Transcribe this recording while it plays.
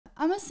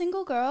I'm a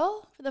single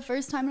girl for the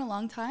first time in a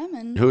long time.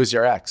 And Who is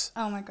your ex?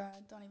 oh my God,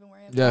 don't even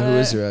worry about it. Yeah, who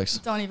is your ex?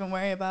 Don't even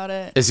worry about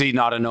it. Is he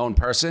not a known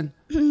person?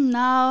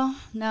 No.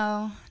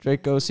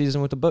 Draco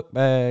season with the book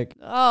bag.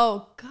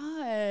 Oh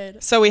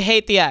God. So we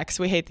hate the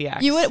ex. We hate the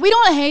ex. We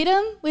don't hate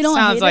him. We don't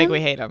Sounds hate like him.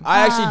 we hate him.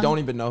 I actually don't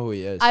even know who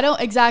he is. I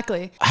don't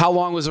exactly. How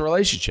long was the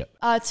relationship?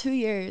 2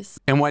 years.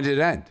 And when did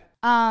it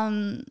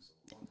end?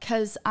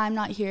 Because I'm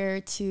not here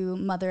to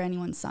mother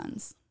anyone's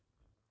sons.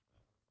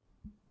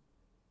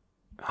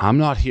 I'm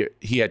not here.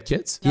 He had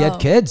kids? He had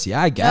kids?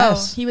 Yeah, I No,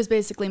 guess. he was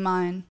basically mine.